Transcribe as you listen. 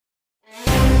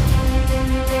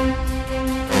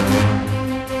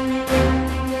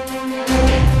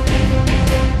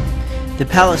The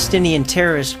Palestinian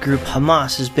terrorist group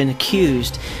Hamas has been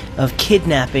accused of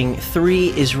kidnapping 3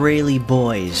 Israeli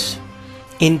boys.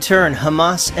 In turn,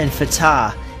 Hamas and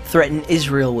Fatah threaten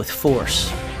Israel with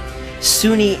force.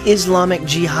 Sunni Islamic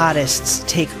jihadists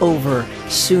take over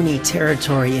Sunni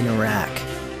territory in Iraq.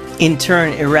 In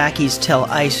turn, Iraqis tell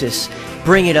ISIS,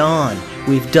 "Bring it on,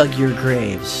 we've dug your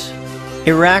graves."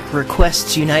 Iraq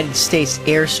requests United States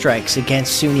airstrikes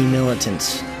against Sunni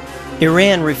militants.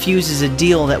 Iran refuses a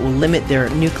deal that will limit their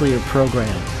nuclear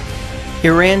program.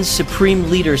 Iran's supreme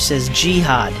leader says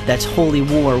jihad, that's holy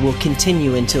war, will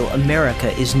continue until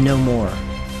America is no more.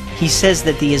 He says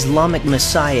that the Islamic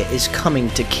Messiah is coming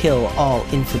to kill all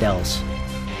infidels.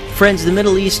 Friends, the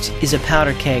Middle East is a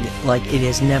powder keg like it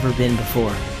has never been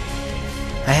before.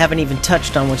 I haven't even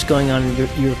touched on what's going on in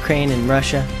Ukraine and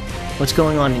Russia, what's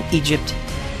going on in Egypt.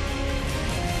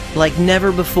 Like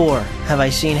never before have I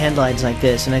seen headlines like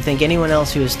this, and I think anyone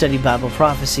else who has studied Bible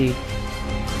prophecy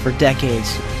for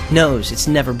decades knows it's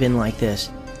never been like this.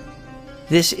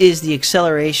 This is the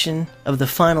acceleration of the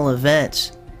final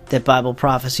events that Bible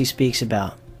prophecy speaks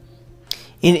about.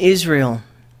 In Israel,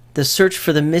 the search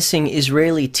for the missing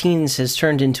Israeli teens has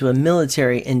turned into a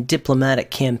military and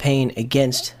diplomatic campaign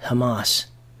against Hamas.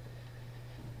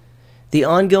 The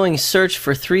ongoing search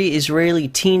for 3 Israeli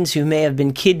teens who may have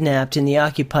been kidnapped in the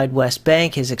occupied West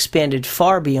Bank has expanded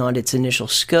far beyond its initial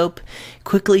scope,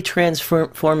 quickly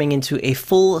transforming into a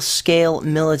full-scale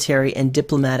military and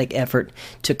diplomatic effort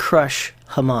to crush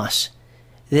Hamas.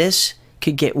 This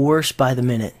could get worse by the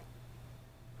minute.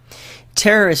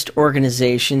 Terrorist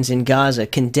organizations in Gaza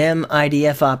condemn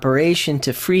IDF operation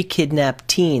to free kidnapped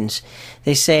teens.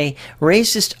 They say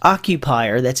racist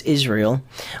occupier, that's Israel,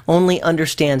 only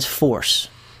understands force.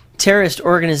 Terrorist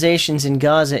organizations in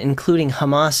Gaza, including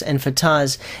Hamas and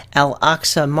Fatah's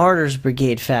Al-Aqsa Martyrs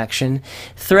Brigade faction,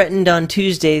 threatened on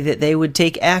Tuesday that they would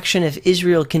take action if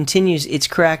Israel continues its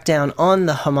crackdown on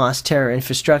the Hamas terror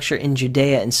infrastructure in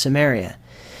Judea and Samaria.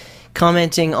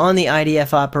 Commenting on the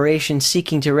IDF operation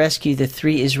seeking to rescue the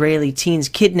 3 Israeli teens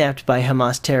kidnapped by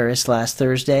Hamas terrorists last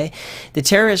Thursday, the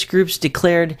terrorist groups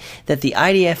declared that the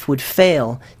IDF would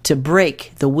fail to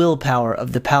break the willpower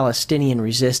of the Palestinian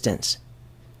resistance.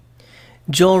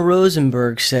 Joel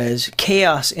Rosenberg says,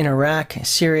 "Chaos in Iraq and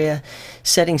Syria,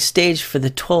 setting stage for the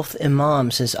 12th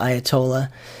Imam," says Ayatollah,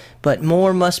 "but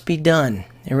more must be done."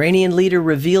 Iranian leader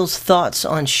reveals thoughts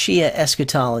on Shia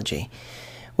eschatology.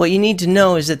 What you need to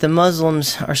know is that the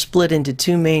Muslims are split into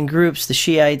 2 main groups, the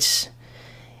Shiites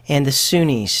and the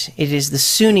Sunnis. It is the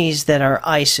Sunnis that are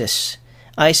ISIS.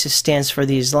 ISIS stands for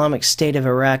the Islamic State of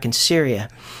Iraq and Syria,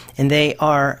 and they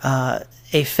are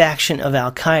a faction of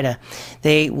Al-Qaeda.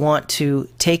 They want to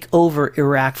take over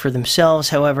Iraq for themselves.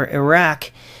 However,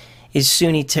 Iraq is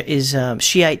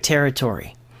Shiite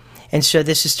territory, and so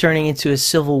this is turning into a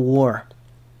civil war.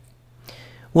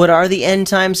 What are the end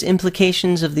times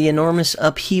implications of the enormous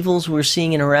upheavals we're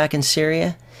seeing in Iraq and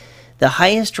Syria? The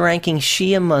highest-ranking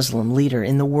Shia Muslim leader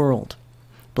in the world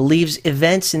believes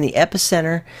events in the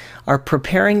epicenter are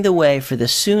preparing the way for the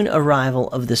soon arrival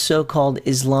of the so-called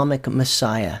Islamic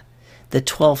Messiah, the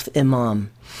 12th Imam.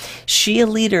 Shia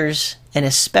leaders, and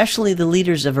especially the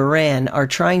leaders of Iran, are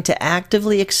trying to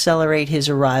actively accelerate his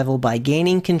arrival by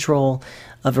gaining control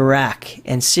of Iraq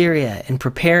and Syria and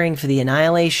preparing for the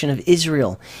annihilation of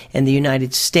Israel and the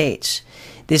United States.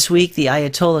 This week, the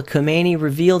Ayatollah Khomeini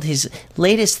revealed his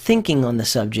latest thinking on the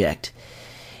subject.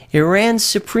 Iran's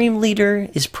supreme leader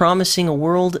is promising a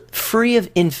world free of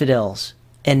infidels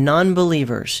and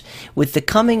non-believers with the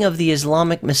coming of the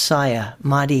Islamic Messiah,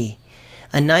 Mahdi,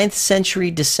 a 9th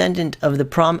century descendant of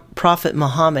the Prophet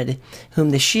Muhammad, whom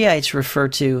the Shiites refer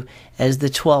to as the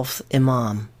 12th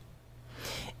Imam.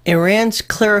 Iran's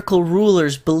clerical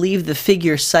rulers believe the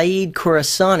figure Sayyid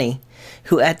Khorasani,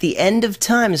 who at the end of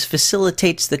times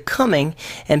facilitates the coming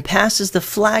and passes the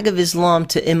flag of Islam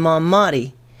to Imam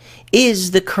Mahdi, is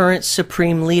the current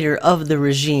supreme leader of the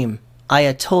regime,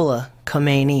 Ayatollah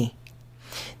Khomeini.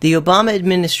 The Obama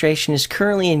administration is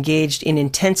currently engaged in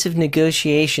intensive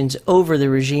negotiations over the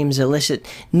regime's illicit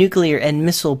nuclear and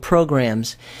missile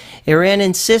programs. Iran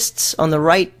insists on the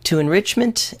right to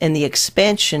enrichment and the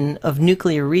expansion of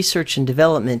nuclear research and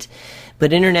development,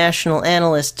 but international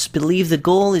analysts believe the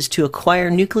goal is to acquire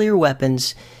nuclear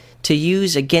weapons to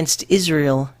use against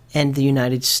Israel and the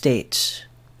United States.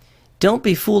 Don't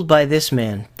be fooled by this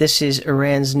man. This is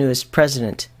Iran's newest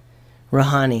president,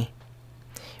 Rouhani.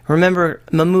 Remember,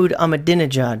 Mahmoud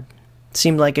Ahmadinejad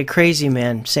seemed like a crazy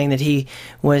man, saying that he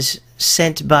was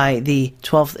sent by the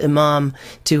 12th Imam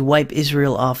to wipe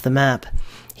Israel off the map.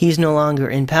 He's no longer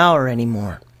in power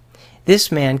anymore.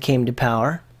 This man came to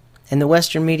power, and the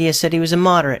Western media said he was a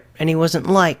moderate, and he wasn't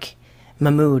like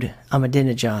Mahmoud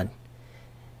Ahmadinejad.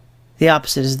 The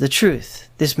opposite is the truth.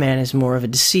 This man is more of a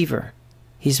deceiver.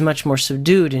 He's much more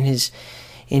subdued in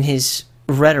his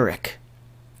rhetoric.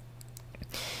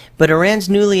 But Iran's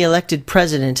newly elected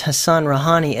president, Hassan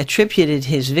Rouhani, attributed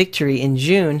his victory in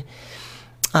June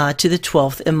to the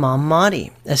 12th Imam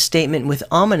Mahdi, a statement with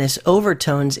ominous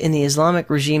overtones in the Islamic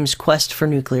regime's quest for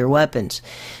nuclear weapons.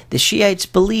 The Shiites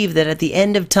believe that at the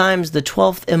end of times, the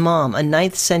 12th Imam, a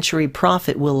 9th century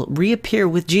prophet, will reappear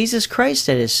with Jesus Christ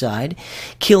at his side,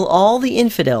 kill all the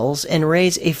infidels, and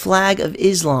raise a flag of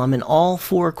Islam in all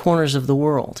four corners of the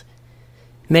world.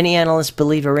 Many analysts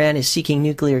believe Iran is seeking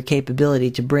nuclear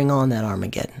capability to bring on that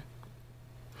Armageddon.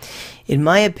 In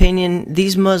my opinion,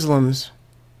 these Muslims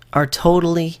are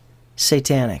totally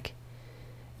satanic.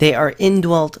 They are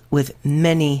indwelt with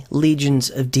many legions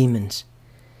of demons.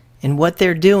 And what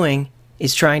they're doing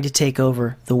is trying to take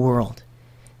over the world.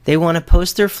 They want to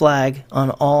post their flag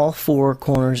on all four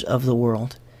corners of the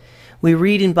world. We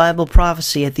read in Bible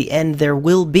prophecy at the end there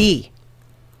will be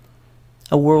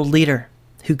a world leader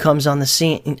who comes on the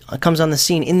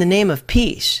scene in the name of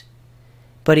peace.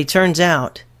 But he turns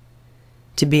out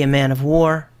to be a man of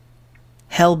war,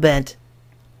 hell-bent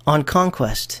on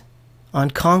conquest, on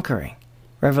conquering.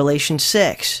 Revelation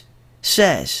 6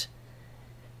 says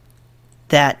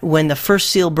that when the first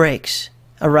seal breaks,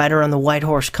 a rider on the white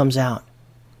horse comes out,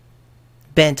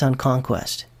 bent on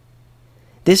conquest.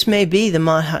 This may be the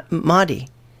Mahdi.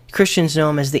 Christians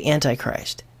know him as the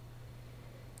Antichrist.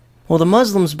 Well, the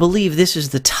Muslims believe this is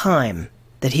the time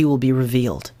that he will be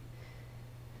revealed.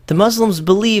 The Muslims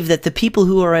believe that the people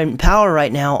who are in power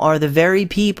right now are the very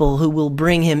people who will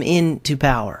bring him into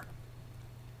power.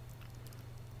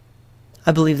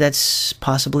 I believe that's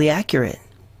possibly accurate,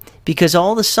 because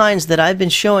all the signs that I've been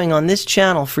showing on this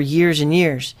channel for years and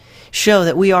years show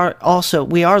that we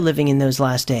are living in those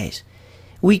last days.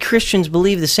 We Christians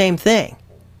believe the same thing.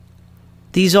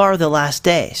 These are the last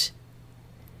days.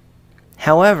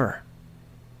 However,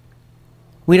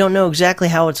 we don't know exactly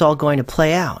how it's all going to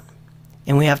play out.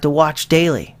 And we have to watch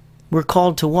daily. We're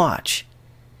called to watch.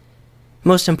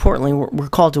 Most importantly, we're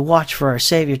called to watch for our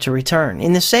Savior to return.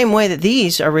 In the same way that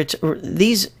these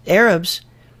Arabs,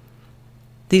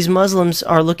 these Muslims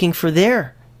are looking for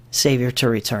their Savior to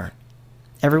return.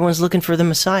 Everyone's looking for the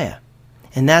Messiah.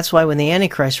 And that's why when the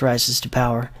Antichrist rises to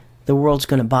power, the world's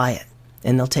going to buy it.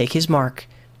 And they'll take his mark,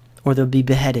 or they'll be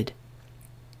beheaded.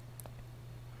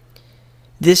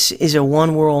 This is a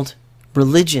one-world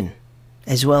religion,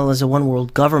 as well as a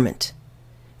one-world government,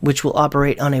 which will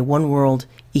operate on a one-world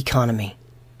economy.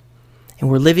 And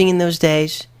we're living in those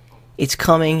days. It's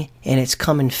coming, and it's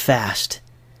coming fast.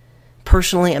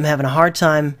 Personally, I'm having a hard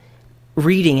time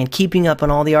reading and keeping up on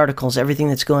all the articles, everything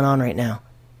that's going on right now.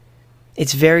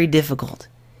 It's very difficult,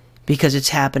 because it's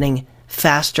happening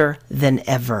faster than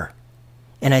ever.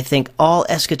 And I think all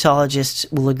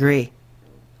eschatologists will agree.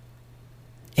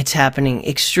 It's happening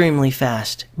extremely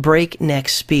fast. Breakneck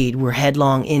speed. We're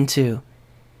headlong into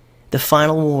the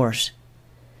final wars.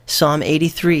 Psalm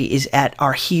 83 is at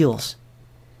our heels.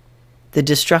 The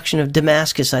destruction of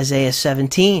Damascus, Isaiah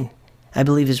 17, I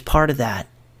believe is part of that.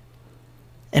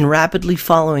 And rapidly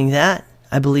following that,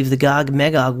 I believe the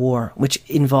Gog-Magog war, which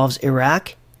involves Iran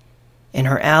and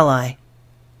her ally,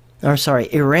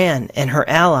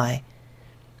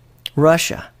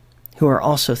 Russia, who are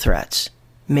also threats.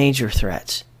 Major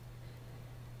threats.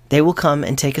 They will come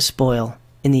and take a spoil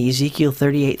in the Ezekiel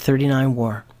 38-39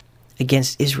 war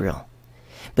against Israel.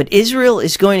 But Israel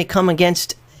is going to come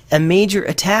against a major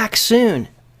attack soon.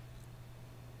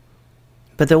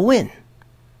 But they'll win.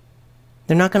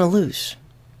 They're not going to lose.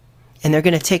 And they're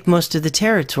going to take most of the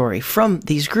territory from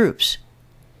these groups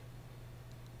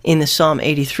in the Psalm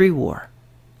 83 war.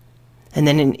 And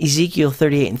then in Ezekiel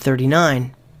 38 and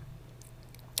 39,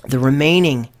 the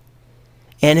remaining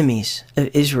enemies of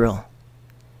Israel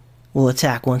will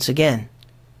attack once again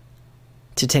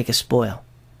to take a spoil.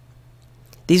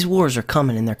 These wars are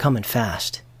coming, and they're coming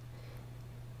fast.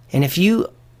 And if you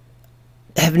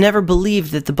have never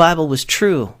believed that the Bible was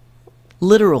true,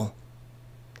 literal,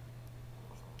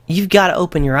 you've got to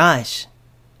open your eyes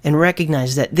and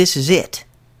recognize that this is it.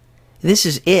 This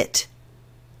is it.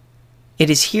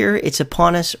 It is here. It's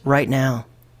upon us right now.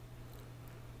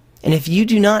 And if you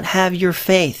do not have your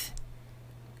faith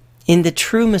in the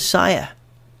true Messiah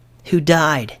who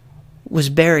died, was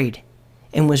buried,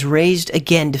 and was raised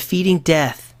again, defeating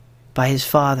death by his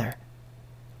Father,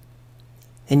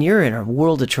 then you're in a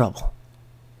world of trouble.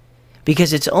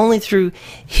 Because it's only through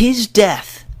his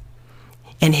death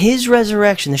and his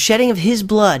resurrection, the shedding of his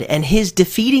blood and his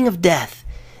defeating of death,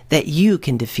 that you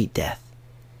can defeat death.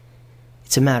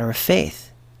 It's a matter of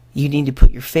faith. You need to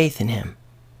put your faith in him.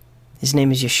 His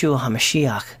name is Yeshua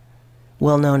HaMashiach,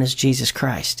 well known as Jesus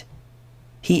Christ.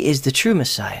 He is the true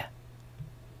Messiah,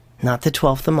 not the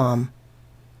 12th Imam,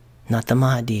 not the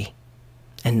Mahdi,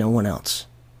 and no one else.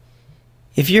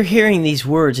 If you're hearing these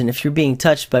words and if you're being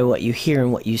touched by what you hear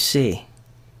and what you see,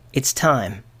 it's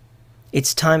time.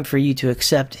 It's time for you to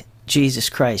accept Jesus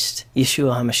Christ,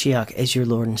 Yeshua HaMashiach, as your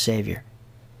Lord and Savior.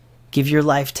 Give your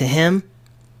life to him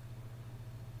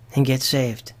and get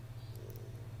saved.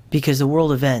 Because the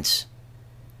world events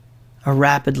are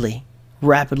rapidly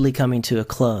coming to a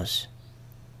close.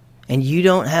 And you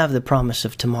don't have the promise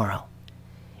of tomorrow.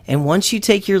 And once you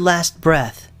take your last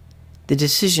breath, the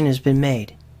decision has been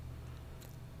made.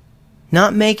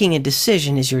 Not making a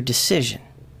decision is your decision,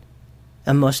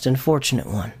 a most unfortunate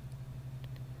one.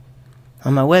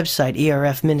 On my website,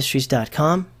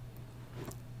 erfministries.com,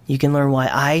 you can learn why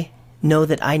I know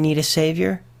that I need a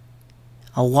Savior.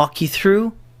 I'll walk you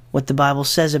through what the Bible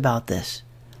says about this.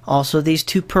 Also, these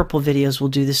 2 purple videos will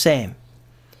do the same.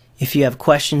 If you have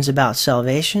questions about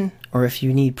salvation, or if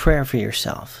you need prayer for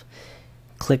yourself,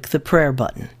 click the prayer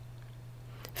button.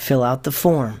 Fill out the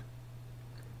form.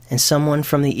 And someone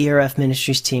from the ERF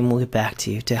Ministries team will get back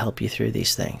to you to help you through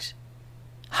these things.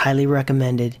 Highly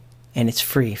recommended, and it's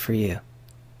free for you.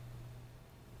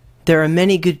 There are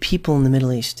many good people in the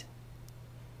Middle East.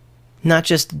 Not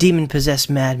just demon-possessed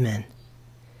madmen.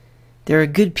 There are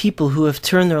good people who have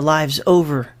turned their lives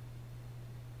over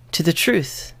to the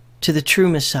truth, to the true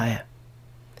Messiah.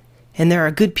 And there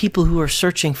are good people who are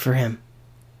searching for him.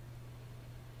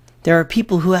 There are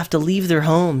people who have to leave their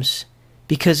homes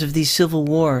because of these civil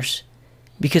wars,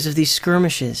 because of these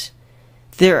skirmishes.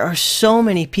 There are so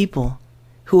many people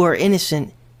who are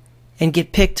innocent and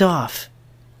get picked off.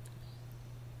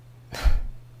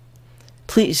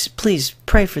 Please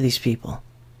pray for these people.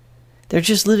 They're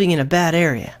just living in a bad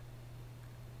area.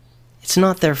 It's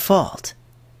not their fault.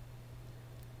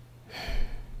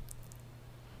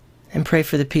 And pray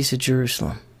for the peace of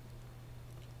Jerusalem.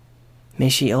 May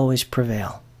she always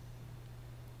prevail.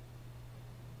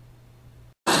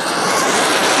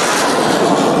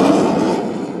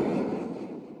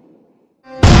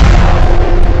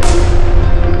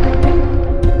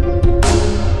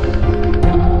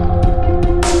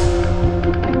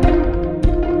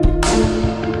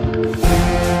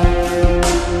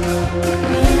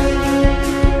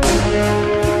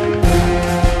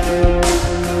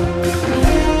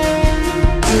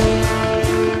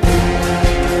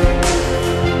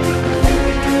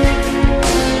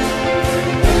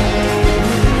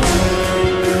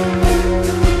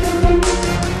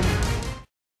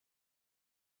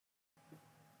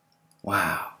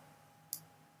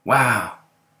 Wow.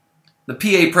 The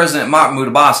PA President Mahmoud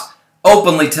Abbas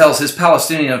openly tells his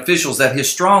Palestinian officials that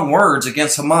his strong words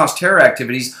against Hamas terror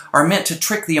activities are meant to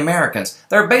trick the Americans.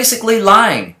 They're basically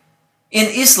lying. In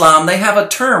Islam, they have a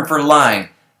term for lying,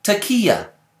 taqiyya.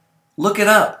 Look it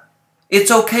up.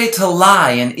 It's okay to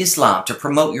lie in Islam to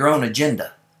promote your own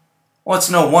agenda. Well, it's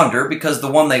no wonder, because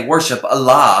the one they worship,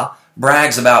 Allah,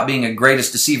 brags about being the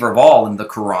greatest deceiver of all in the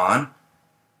Quran.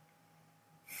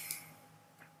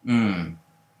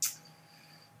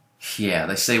 Yeah,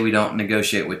 they say we don't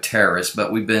negotiate with terrorists,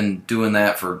 but we've been doing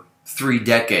that for 3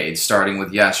 decades, starting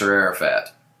with Yasser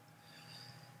Arafat.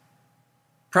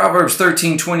 Proverbs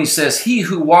 13:20 says, "He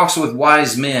who walks with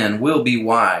wise men will be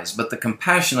wise, but the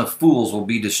compassion of fools will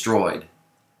be destroyed."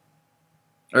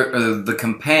 Or the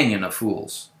companion of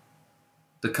fools.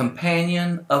 The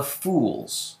companion of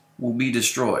fools will be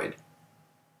destroyed.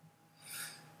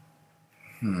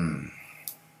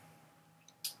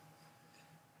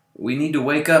 We need to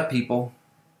wake up, people.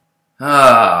 We've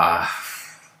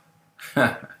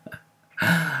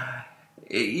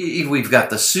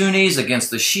got the Sunnis against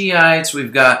the Shiites.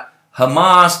 We've got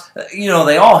Hamas. You know,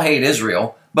 they all hate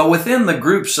Israel. But within the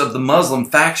groups of the Muslim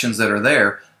factions that are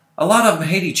there, a lot of them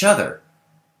hate each other.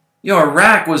 You know,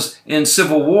 Iraq was in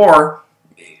civil war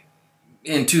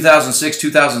in 2006,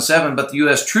 2007, but the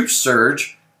U.S. troop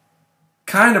surge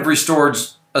kind of restored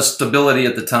a stability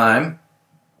at the time.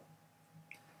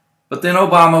 But then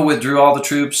Obama withdrew all the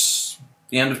troops at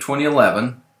the end of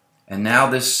 2011, and now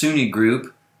this Sunni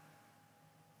group,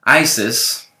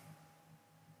 ISIS,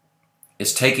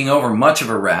 is taking over much of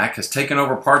Iraq, has taken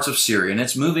over parts of Syria, and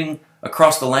it's moving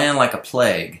across the land like a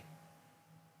plague,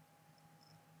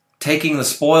 taking the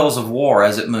spoils of war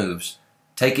as it moves,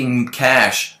 taking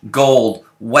cash, gold,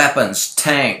 weapons,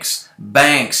 tanks,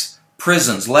 banks,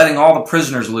 prisons, letting all the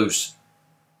prisoners loose.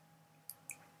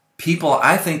 People,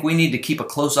 I think we need to keep a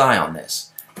close eye on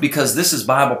this, because this is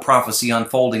Bible prophecy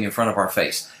unfolding in front of our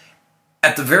face.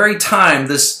 At the very time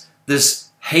this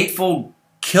hateful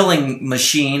killing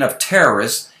machine of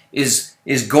terrorists is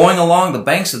going along the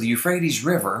banks of the Euphrates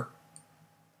River,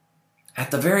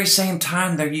 at the very same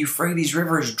time the Euphrates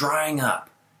River is drying up.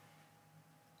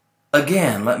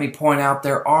 Again, let me point out,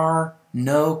 there are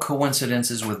no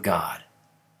coincidences with God.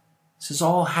 This is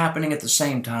all happening at the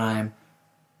same time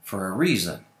for a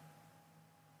reason.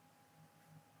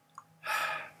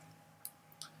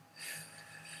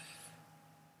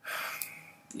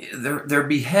 They're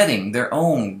beheading their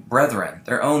own brethren,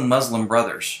 their own Muslim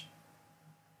brothers.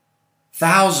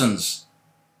 Thousands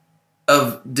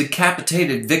of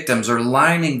decapitated victims are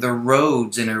lining the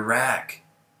roads in Iraq.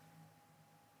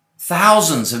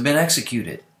 Thousands have been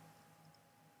executed.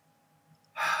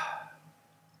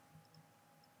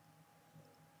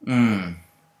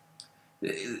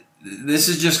 This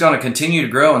is just going to continue to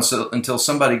grow until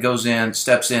somebody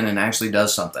steps in and actually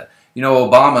does something. You know,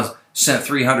 Obama sent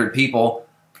 300 people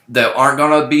that aren't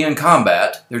going to be in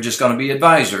combat. They're just going to be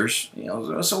advisors. You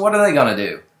know, so what are they going to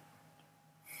do?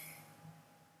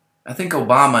 I think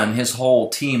Obama and his whole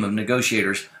team of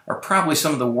negotiators are probably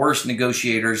some of the worst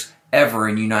negotiators ever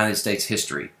in United States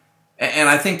history. And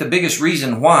I think the biggest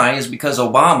reason why is because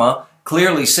Obama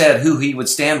clearly said who he would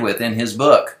stand with in his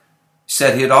book. He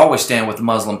said he'd always stand with the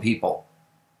Muslim people.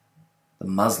 The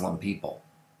Muslim people.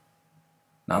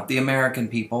 Not the American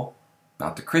people,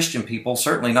 not the Christian people,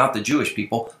 certainly not the Jewish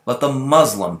people, but the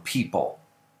Muslim people.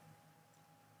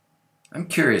 I'm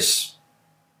curious,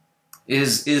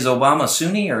 is Obama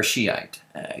Sunni or Shiite?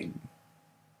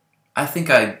 I think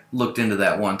I looked into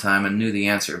that one time and knew the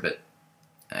answer, but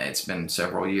it's been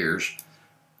several years.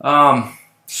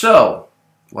 So,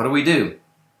 what do?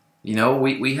 You know,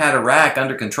 we had Iraq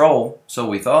under control, so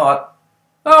we thought,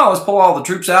 oh, let's pull all the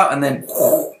troops out, and then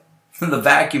whoosh, the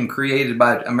vacuum created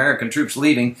by American troops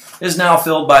leaving is now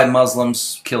filled by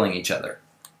Muslims killing each other.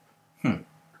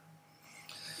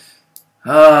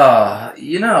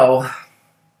 You know,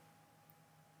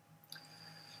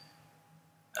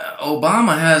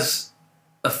 Obama has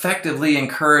effectively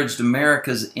encouraged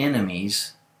America's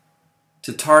enemies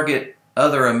to target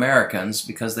other Americans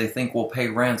because they think we'll pay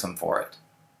ransom for it.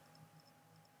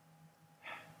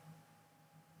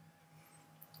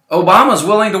 Obama's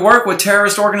willing to work with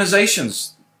terrorist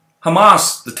organizations,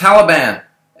 Hamas, the Taliban.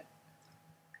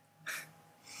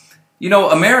 You know,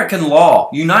 American law,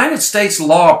 United States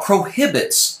law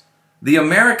prohibits the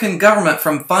American government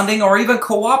from funding or even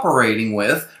cooperating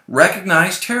with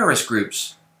recognized terrorist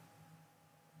groups.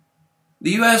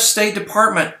 The U.S. State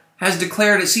Department has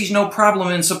declared it sees no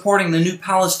problem in supporting the new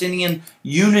Palestinian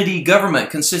unity government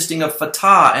consisting of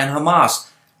Fatah and Hamas,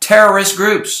 terrorist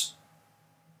groups.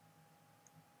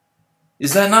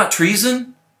 Is that not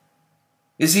treason?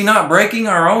 Is he not breaking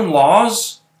our own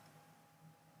laws?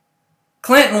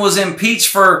 Clinton was impeached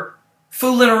for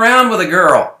fooling around with a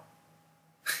girl.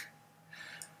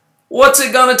 What's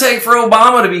it going to take for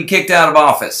Obama to be kicked out of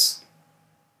office?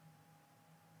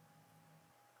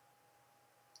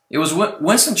 It was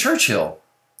Winston Churchill.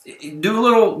 Do a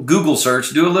little Google search,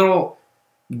 do a little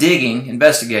digging,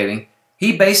 investigating.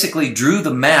 He basically drew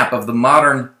the map of the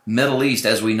modern Middle East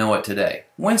as we know it today.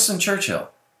 Winston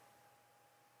Churchill.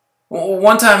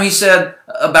 One time he said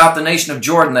about the nation of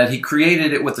Jordan that he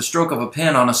created it with the stroke of a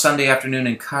pen on a Sunday afternoon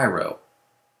in Cairo.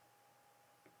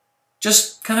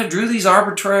 Just kind of drew these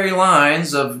arbitrary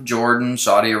lines of Jordan,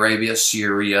 Saudi Arabia,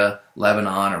 Syria,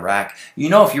 Lebanon, Iraq. You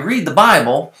know, if you read the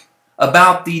Bible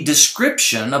about the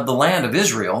description of the land of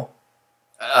Israel,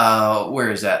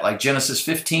 where is that? Like Genesis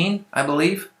 15, I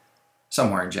believe?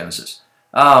 Somewhere in Genesis.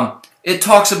 It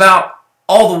talks about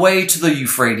all the way to the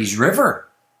Euphrates River.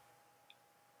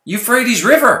 Euphrates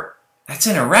River. That's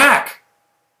in Iraq.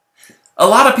 A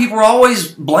lot of people are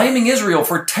always blaming Israel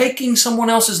for taking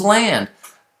someone else's land.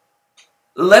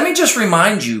 Let me just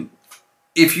remind you,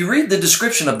 if you read the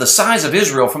description of the size of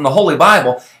Israel from the Holy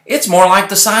Bible, it's more like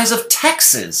the size of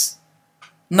Texas.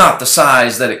 Not the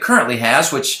size that it currently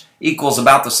has, which equals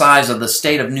about the size of the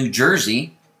state of New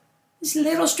Jersey. This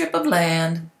little strip of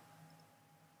land.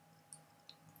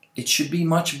 It should be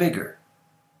much bigger.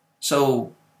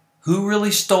 So, who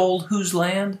really stole whose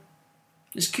land?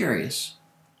 Just curious.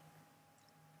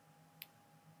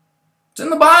 It's in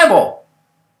the Bible.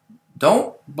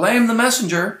 Don't blame the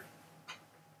messenger.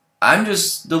 I'm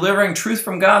just delivering truth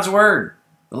from God's Word.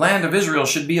 The land of Israel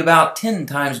should be about 10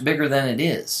 times bigger than it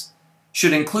is.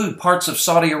 Should include parts of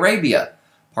Saudi Arabia,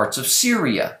 parts of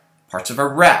Syria, parts of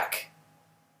Iraq.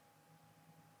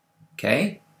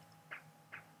 Okay?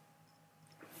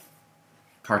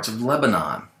 Parts of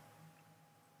Lebanon.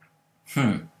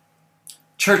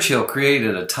 Churchill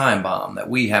created a time bomb that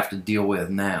we have to deal with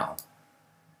now.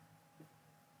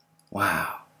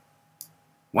 Wow.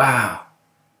 Wow.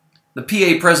 The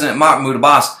PA President Mahmoud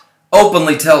Abbas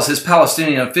openly tells his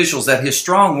Palestinian officials that his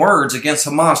strong words against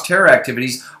Hamas terror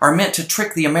activities are meant to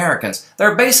trick the Americans.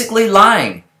 They're basically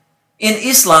lying. In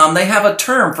Islam, they have a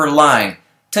term for lying,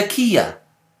 taqiyya.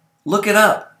 Look it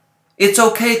up. It's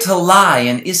okay to lie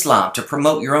in Islam to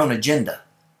promote your own agenda.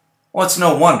 Well, it's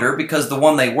no wonder, because the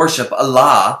one they worship,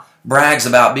 Allah, brags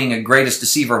about being the greatest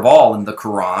deceiver of all in the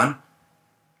Quran.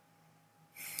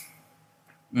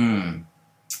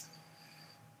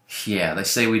 Yeah, they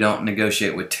say we don't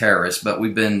negotiate with terrorists, but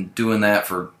we've been doing that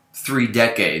for 3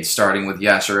 decades, starting with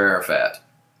Yasser Arafat.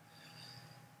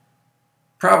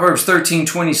 Proverbs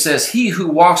 13:20 says, "He who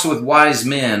walks with wise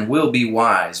men will be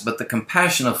wise, but the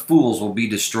compassion of fools will be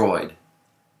destroyed."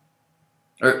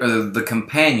 Or the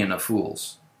companion of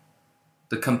fools.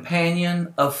 The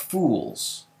companion of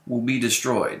fools will be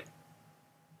destroyed.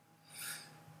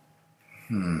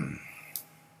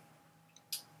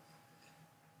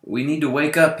 We need to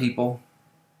wake up, people.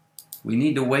 We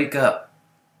need to wake up.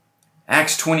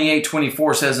 Acts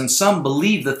 28:24 says, "And some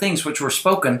believed the things which were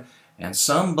spoken, and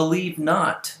some believed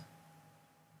not."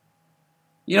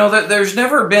 You know, there's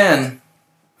never been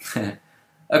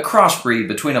a crossbreed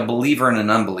between a believer and an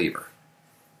unbeliever.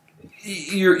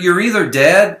 You're either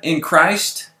dead in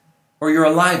Christ or you're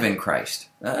alive in Christ.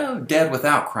 Dead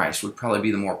without Christ would probably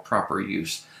be the more proper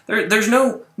use. There's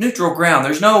no neutral ground.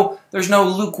 There's no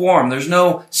lukewarm. There's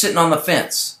no sitting on the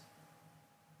fence.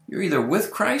 You're either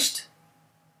with Christ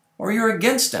or you're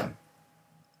against Him.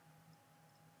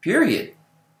 Period.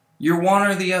 You're one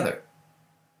or the other.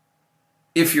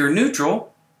 If you're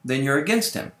neutral, then you're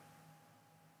against Him.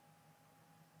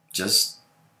 Just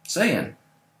saying.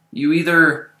 You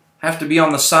either have to be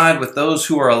on the side with those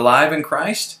who are alive in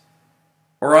Christ,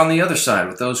 or on the other side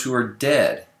with those who are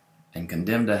dead and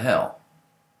condemned to hell.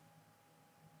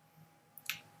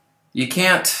 You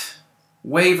can't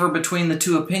waver between the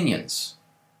two opinions.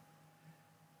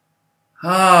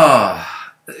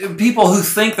 People who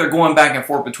think they're going back and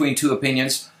forth between two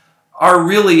opinions are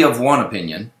really of one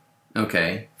opinion.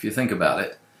 Okay, if you think about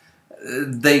it.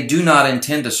 They do not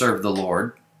intend to serve the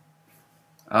Lord.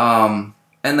 And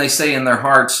they say in their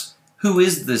hearts, "Who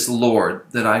is this Lord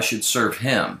that I should serve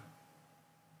Him?"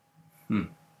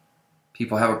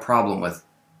 People have a problem with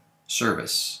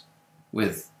service,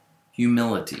 with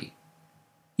humility.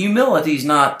 Humility is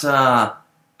not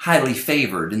highly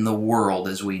favored in the world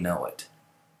as we know it.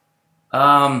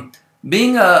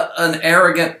 Being an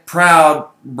arrogant, proud,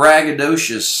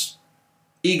 braggadocious,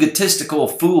 egotistical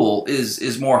fool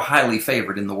is more highly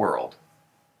favored in the world.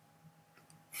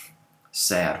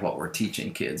 Sad what we're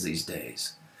teaching kids these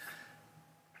days.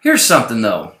 Here's something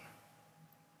though.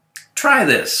 Try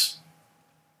this.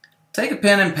 Take a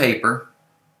pen and paper,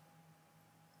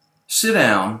 sit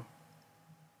down,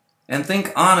 and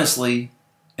think honestly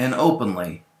and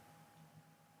openly.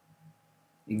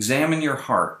 Examine your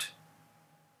heart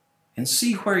and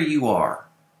see where you are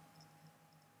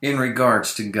in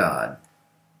regards to God.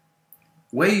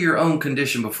 Weigh your own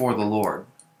condition before the Lord.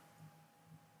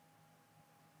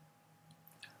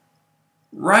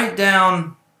 Write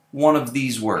down one of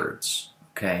these words,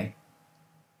 okay?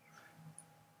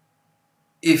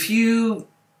 If you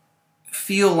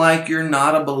feel like you're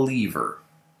not a believer,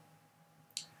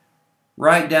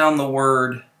 write down the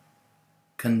word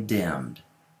condemned.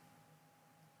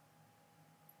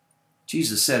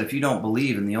 Jesus said, if you don't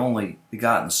believe in the only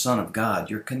begotten Son of God,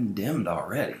 you're condemned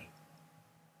already.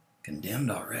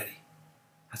 Condemned already.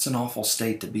 That's an awful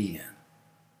state to be in.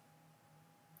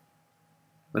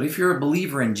 But if you're a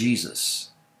believer in Jesus,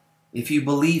 if you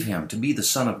believe Him to be the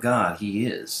Son of God, He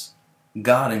is.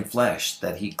 God in flesh,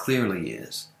 that He clearly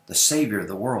is. The Savior of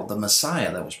the world, the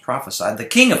Messiah that was prophesied, the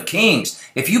King of Kings.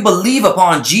 If you believe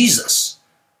upon Jesus,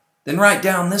 then write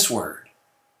down this word.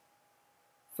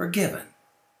 Forgiven.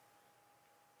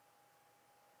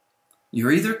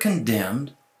 You're either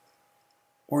condemned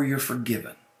or you're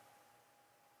forgiven.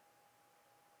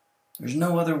 There's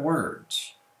no other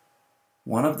words.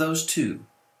 One of those two.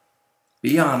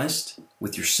 Be honest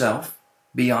with yourself.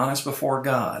 Be honest before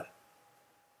God.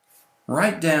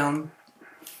 Write down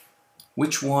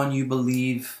which one you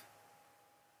believe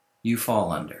you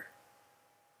fall under.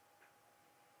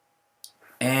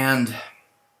 And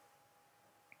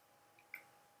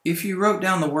if you wrote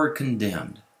down the word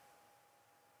condemned,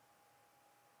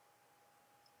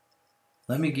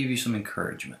 let me give you some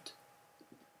encouragement.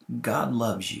 God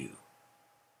loves you.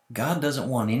 God doesn't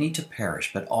want any to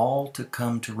perish, but all to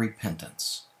come to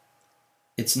repentance.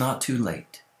 It's not too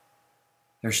late.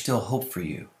 There's still hope for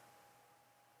you.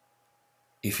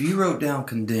 If you wrote down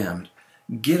condemned,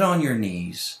 get on your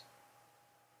knees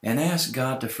and ask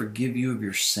God to forgive you of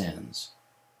your sins.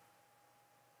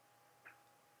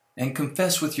 and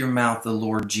confess with your mouth the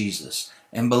Lord Jesus,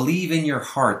 and believe in your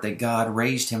heart that God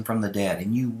raised him from the dead,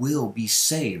 and you will be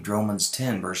saved, Romans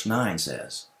 10 verse 9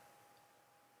 says.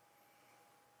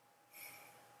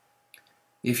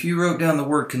 If you wrote down the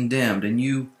word condemned and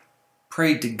you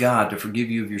prayed to God to forgive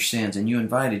you of your sins and you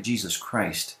invited Jesus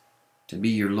Christ to be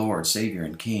your Lord, Savior,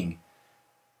 and King,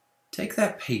 take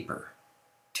that paper,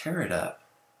 tear it up,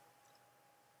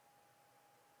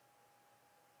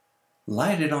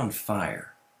 light it on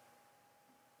fire,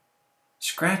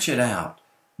 scratch it out,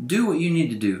 do what you need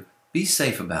to do, be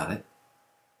safe about it,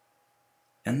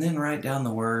 and then write down the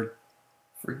word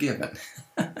forgiven.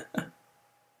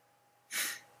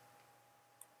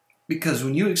 Because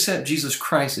when you accept Jesus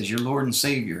Christ as your Lord and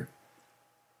Savior,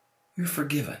 you're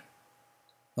forgiven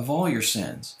of all your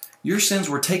sins. Your sins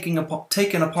were taken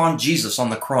upon Jesus on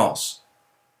the cross.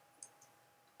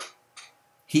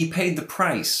 He paid the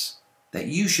price that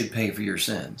you should pay for your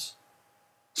sins.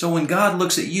 So when God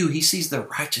looks at you, he sees the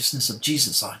righteousness of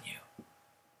Jesus on you,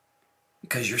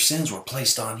 because your sins were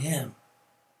placed on him.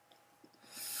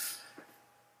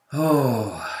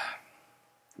 Oh,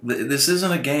 this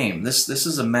isn't a game. This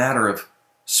is a matter of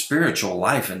spiritual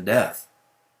life and death.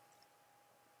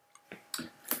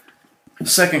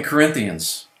 2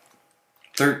 Corinthians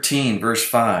 13 verse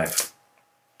 5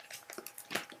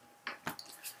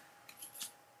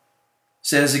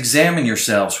 says, "Examine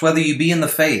yourselves, whether you be in the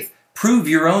faith. Prove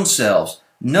your own selves.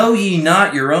 Know ye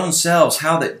not your own selves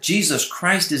how that Jesus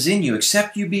Christ is in you,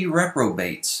 except you be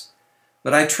reprobates.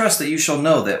 But I trust that you shall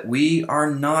know that we are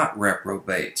not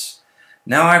reprobates.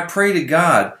 Now I pray to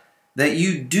God that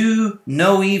you do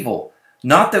no evil,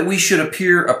 not that we should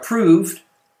appear approved,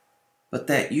 but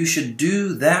that you should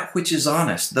do that which is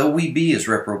honest, though we be as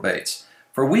reprobates.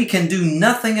 For we can do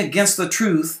nothing against the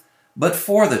truth, but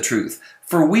for the truth.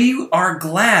 For we are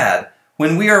glad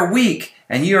when we are weak,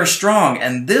 and ye are strong,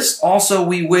 and this also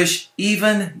we wish,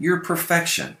 even your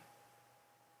perfection."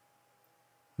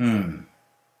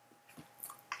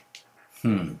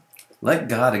 Let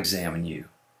God examine you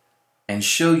and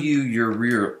show you your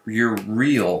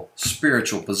real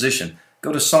spiritual position.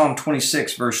 Go to Psalm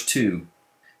 26 verse 2.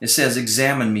 It says,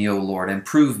 "Examine me, O Lord, and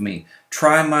prove me.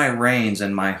 Try my reins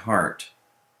and my heart."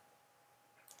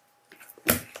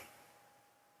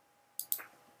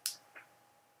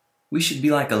 We should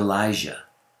be like Elijah.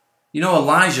 You know,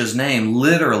 Elijah's name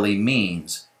literally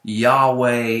means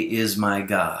Yahweh is my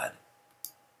God.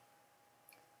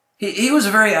 He was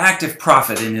a very active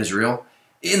prophet in Israel.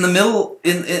 In the middle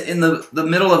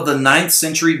of the 9th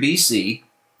century BC,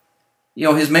 you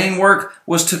know, his main work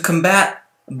was to combat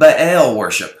Baal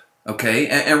worship, okay,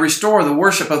 and restore the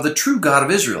worship of the true God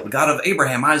of Israel, the God of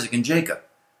Abraham, Isaac, and Jacob.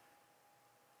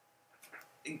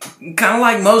 Kind of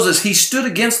like Moses, he stood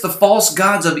against the false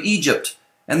gods of Egypt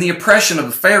and the oppression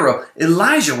of Pharaoh.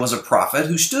 Elijah was a prophet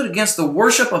who stood against the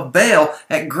worship of Baal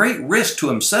at great risk to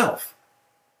himself.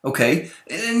 Okay,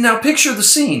 now picture the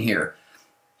scene here.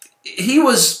 He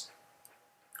was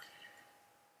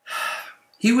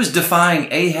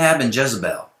defying Ahab and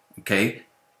Jezebel, okay,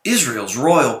 Israel's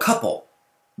royal couple,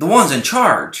 the ones in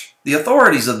charge, the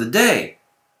authorities of the day.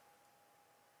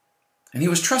 And he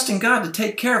was trusting God to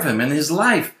take care of him in his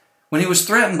life when he was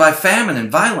threatened by famine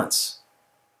and violence.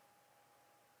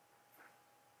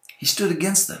 He stood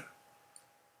against them.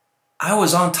 I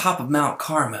was on top of Mount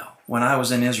Carmel when I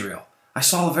was in Israel. I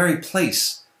saw the very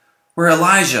place where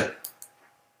Elijah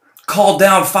called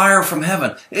down fire from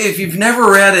heaven. If you've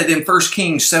never read it in 1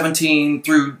 Kings 17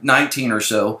 through 19 or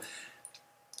so,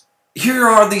 here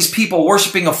are these people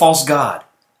worshiping a false god,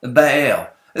 Baal.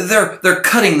 They're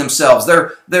cutting themselves.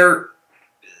 They're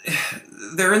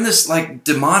in this like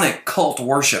demonic cult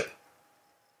worship.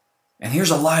 And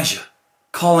here's Elijah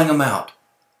calling them out.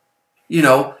 You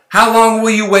know, how long will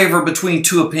you waver between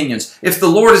two opinions? If the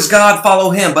Lord is God,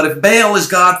 follow him. But if Baal is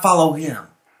God, follow him.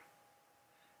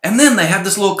 And then they have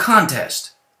this little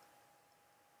contest.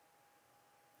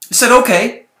 He said,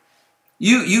 okay,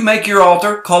 you make your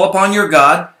altar, call upon your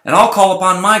God, and I'll call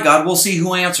upon my God. We'll see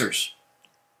who answers.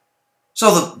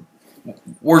 So the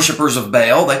worshippers of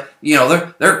Baal,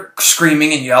 they're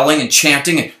screaming and yelling and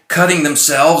chanting and cutting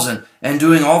themselves and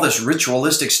doing all this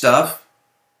ritualistic stuff.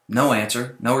 No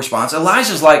answer, no response.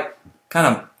 Elijah's like kind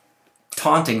of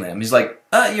taunting them. He's like,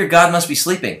 your God must be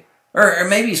sleeping. Or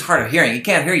maybe he's hard of hearing. He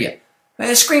can't hear you.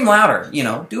 Man, scream louder. You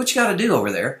know, do what you got to do over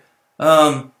there.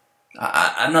 I'm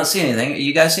not seeing anything.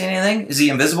 You guys see anything? Is he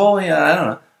invisible? Yeah, I don't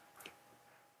know.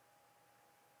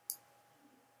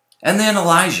 And then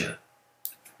Elijah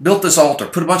built this altar,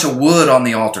 put a bunch of wood on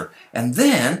the altar, and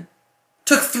then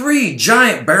took 3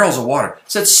 giant barrels of water.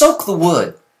 Said, soak the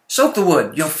wood. Soak the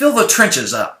wood. Fill the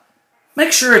trenches up.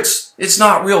 Make sure it's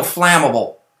not real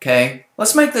flammable, okay?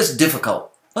 Let's make this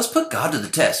difficult. Let's put God to the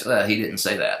test. Well, he didn't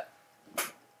say that,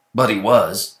 but he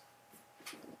was.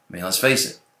 I mean, let's face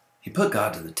it. He put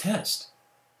God to the test.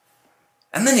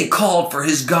 And then he called for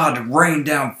his God to rain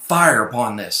down fire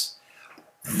upon this.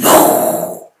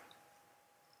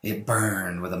 It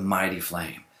burned with a mighty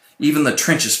flame. Even the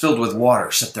trenches filled with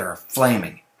water sat there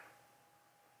flaming.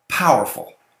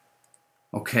 Powerful.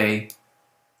 Okay?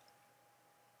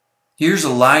 Here's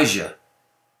Elijah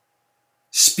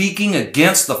speaking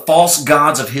against the false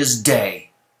gods of his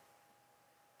day,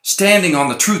 standing on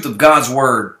the truth of God's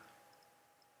word.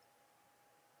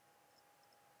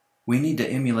 We need to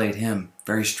emulate him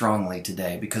very strongly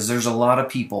today because there's a lot of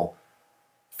people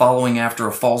following after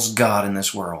a false god in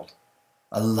this world.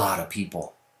 A lot of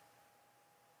people.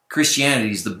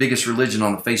 Christianity is the biggest religion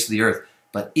on the face of the earth,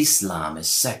 but Islam is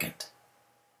second.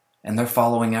 And they're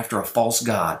following after a false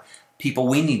god. People,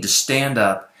 we need to stand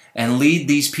up and lead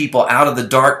these people out of the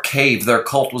dark cave their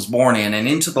cult was born in and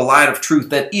into the light of truth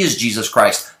that is Jesus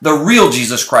Christ, the real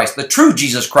Jesus Christ, the true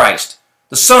Jesus Christ,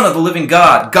 the Son of the living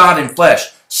God, God in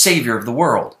flesh, Savior of the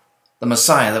world, the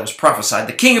Messiah that was prophesied,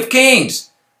 the King of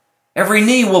Kings. Every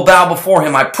knee will bow before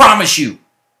him, I promise you.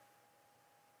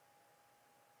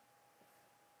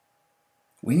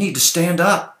 We need to stand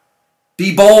up,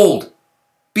 be bold,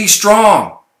 be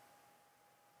strong.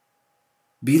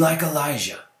 Be like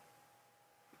Elijah.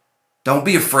 Don't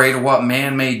be afraid of what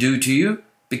man may do to you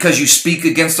because you speak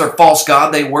against their false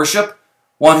god they worship,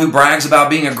 one who brags about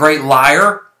being a great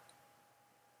liar.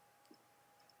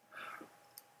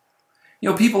 You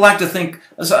know, people like to think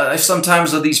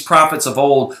sometimes of these prophets of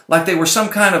old like they were some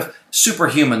kind of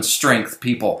superhuman strength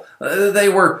people. They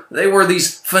were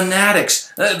these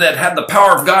fanatics that had the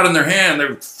power of God in their hand. They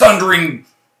were thundering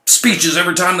speeches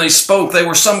every time they spoke. They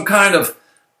were some kind of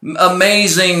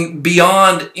amazing,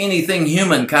 beyond anything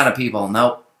human kind of people.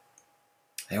 Nope.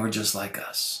 They were just like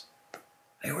us.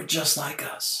 They were just like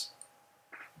us.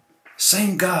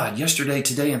 Same God, yesterday,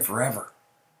 today, and forever.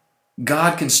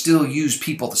 God can still use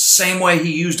people the same way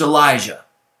he used Elijah.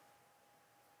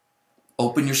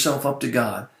 Open yourself up to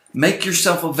God. Make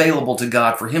yourself available to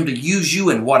God for him to use you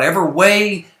in whatever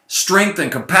way, strength,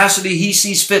 and capacity he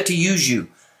sees fit to use you.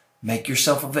 Make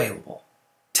yourself available.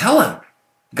 Tell him,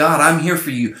 God, I'm here for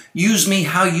you. Use me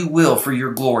how you will for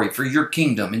your glory, for your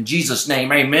kingdom. In Jesus'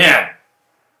 name, amen.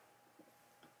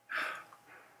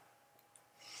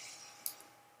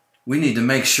 We need to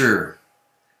make sure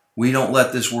we don't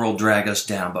let this world drag us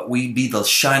down, but we be the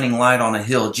shining light on a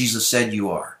hill Jesus said you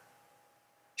are.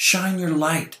 Shine your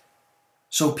light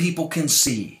so people can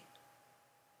see.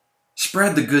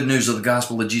 Spread the good news of the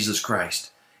gospel of Jesus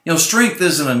Christ. You know, strength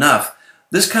isn't enough.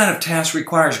 This kind of task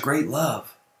requires great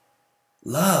love.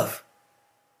 Love.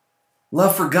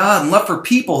 Love for God and love for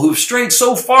people who've strayed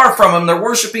so far from him, they're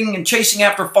worshiping and chasing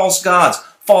after false gods,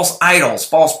 false idols,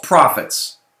 false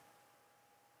prophets.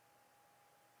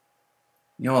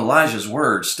 You know, Elijah's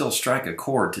words still strike a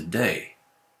chord today.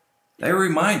 They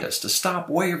remind us to stop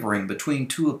wavering between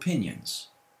two opinions.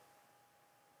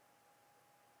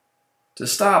 To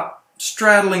stop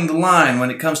straddling the line when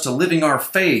it comes to living our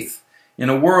faith in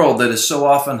a world that is so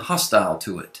often hostile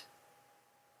to it.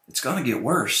 It's going to get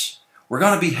worse. We're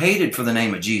going to be hated for the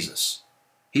name of Jesus.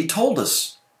 He told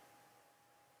us.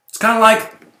 It's kind of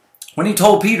like when he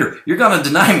told Peter, you're going to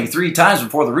deny me 3 times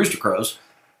before the rooster crows.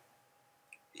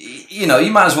 You know,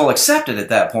 you might as well accept it at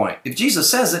that point. If Jesus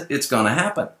says it, it's going to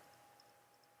happen.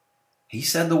 He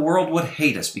said the world would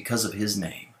hate us because of his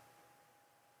name.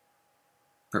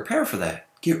 Prepare for that.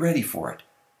 Get ready for it.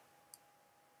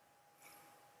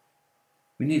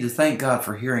 We need to thank God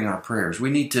for hearing our prayers.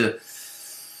 We need to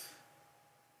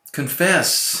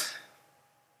confess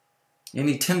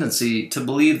any tendency to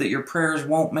believe that your prayers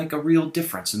won't make a real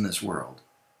difference in this world.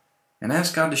 And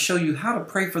ask God to show you how to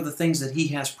pray for the things that he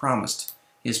has promised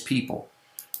his people.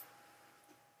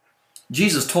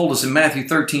 Jesus told us in Matthew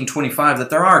 13:25 that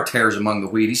there are tares among the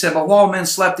wheat. He said, but while men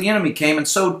slept, the enemy came and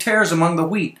sowed tares among the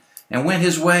wheat and went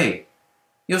his way.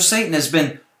 You know, Satan has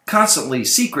been constantly,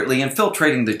 secretly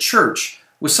infiltrating the church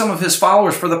with some of his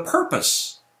followers for the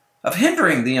purpose of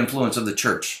hindering the influence of the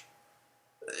church.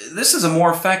 This is a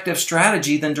more effective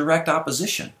strategy than direct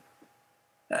opposition.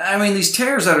 I mean, these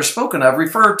tares that are spoken of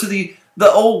refer to the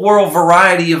old world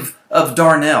variety of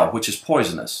darnel, which is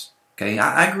poisonous. Okay,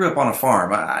 I grew up on a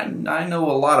farm. I know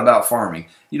a lot about farming.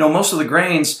 You know, most of the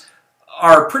grains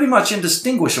are pretty much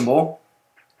indistinguishable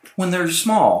when they're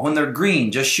small, when they're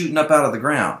green, just shooting up out of the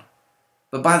ground.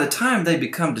 But by the time they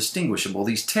become distinguishable,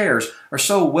 these tares are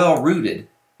so well rooted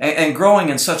and growing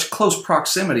in such close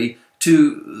proximity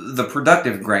to the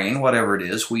productive grain, whatever it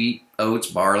is, wheat, oats,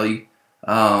 barley,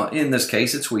 In this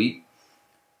case, it's wheat.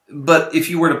 But if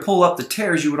you were to pull up the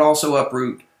tares, you would also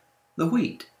uproot the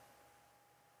wheat.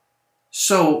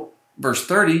 So, verse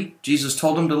 30, Jesus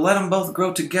told them to let them both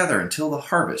grow together until the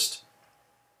harvest.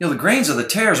 The grains of the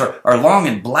tares are long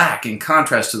and black in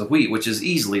contrast to the wheat, which is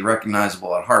easily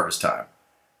recognizable at harvest time.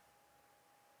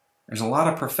 There's a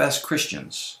lot of professed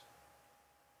Christians.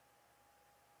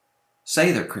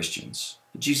 Say they're Christians.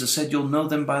 But Jesus said you'll know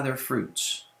them by their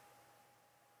fruits.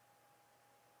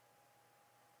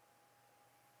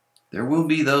 There will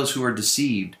be those who are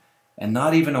deceived and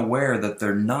not even aware that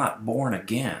they're not born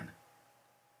again.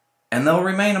 And they'll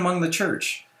remain among the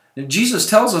church. And Jesus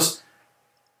tells us,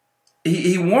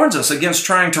 he warns us against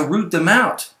trying to root them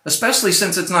out, especially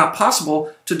since it's not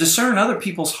possible to discern other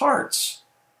people's hearts.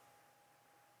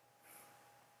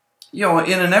 In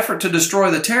an effort to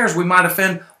destroy the tares, we might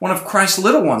offend one of Christ's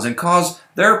little ones and cause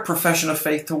their profession of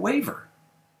faith to waver.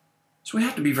 So we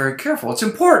have to be very careful. It's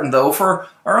important, though, for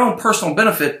our own personal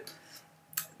benefit,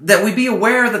 that we be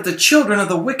aware that the children of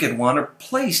the wicked one are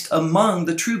placed among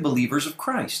the true believers of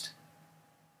Christ.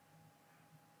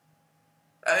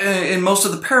 In most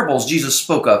of the parables Jesus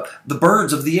spoke of, the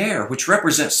birds of the air, which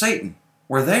represent Satan,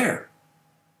 were there.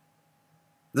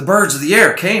 The birds of the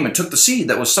air came and took the seed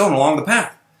that was sown along the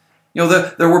path.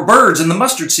 There were birds in the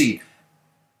mustard seed.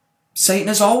 Satan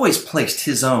has always placed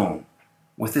his own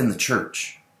within the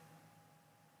church.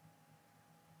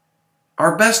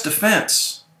 Our best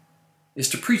defense is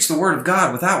to preach the Word of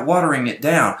God without watering it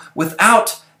down,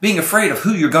 without being afraid of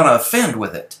who you're going to offend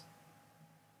with it.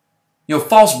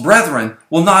 False brethren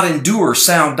will not endure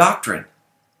sound doctrine.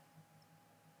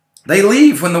 They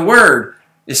leave when the Word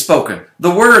is spoken,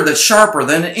 the Word that's sharper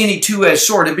than any two-edged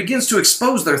sword. It begins to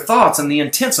expose their thoughts and the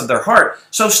intents of their heart.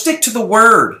 So stick to the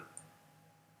Word.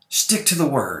 Stick to the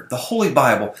Word, the Holy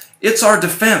Bible. It's our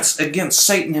defense against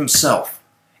Satan himself.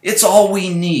 It's all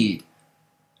we need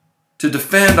to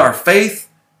defend our faith,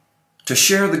 to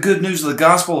share the good news of the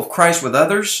gospel of Christ with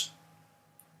others,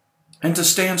 and to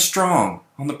stand strong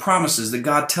on the promises that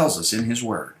God tells us in His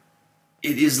Word.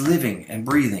 It is living and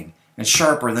breathing and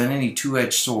sharper than any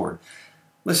two-edged sword.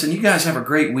 Listen, you guys have a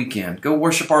great weekend. Go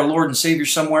worship our Lord and Savior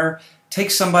somewhere.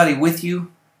 Take somebody with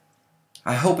you.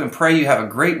 I hope and pray you have a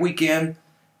great weekend,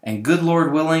 and good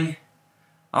Lord willing,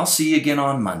 I'll see you again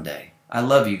on Monday. I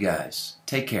love you guys.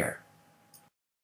 Take care.